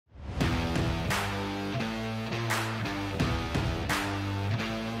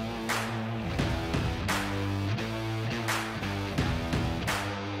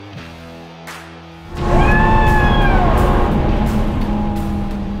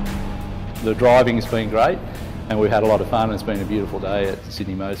The driving's been great and we've had a lot of fun. It's been a beautiful day at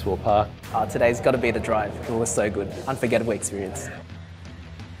Sydney Motorsport Park. Today's got to be the drive. It was so good. Unforgettable experience.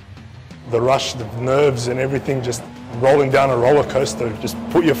 The rush, the nerves and everything, just rolling down a roller coaster, just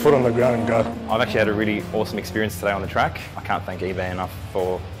put your foot on the ground and go. I've actually had a really awesome experience today on the track. I can't thank eBay enough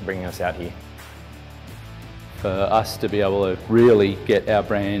for bringing us out here. For us to be able to really get our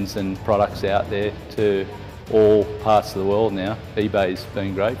brands and products out there to all parts of the world now, eBay's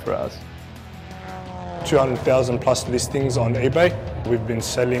been great for us. 200,000 plus listings on eBay. We've been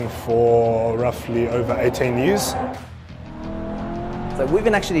selling for roughly over 18 years. So we've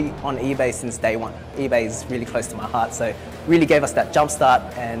been actually on eBay since day one. eBay is really close to my heart, so really gave us that jump start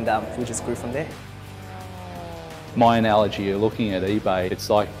and we just grew from there. My analogy of looking at eBay,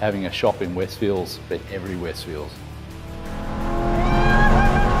 it's like having a shop in Westfields, but every Westfields.